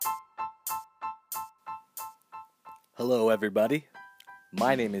Hello, everybody.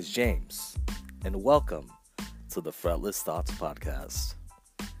 My name is James, and welcome to the Fretless Thoughts Podcast.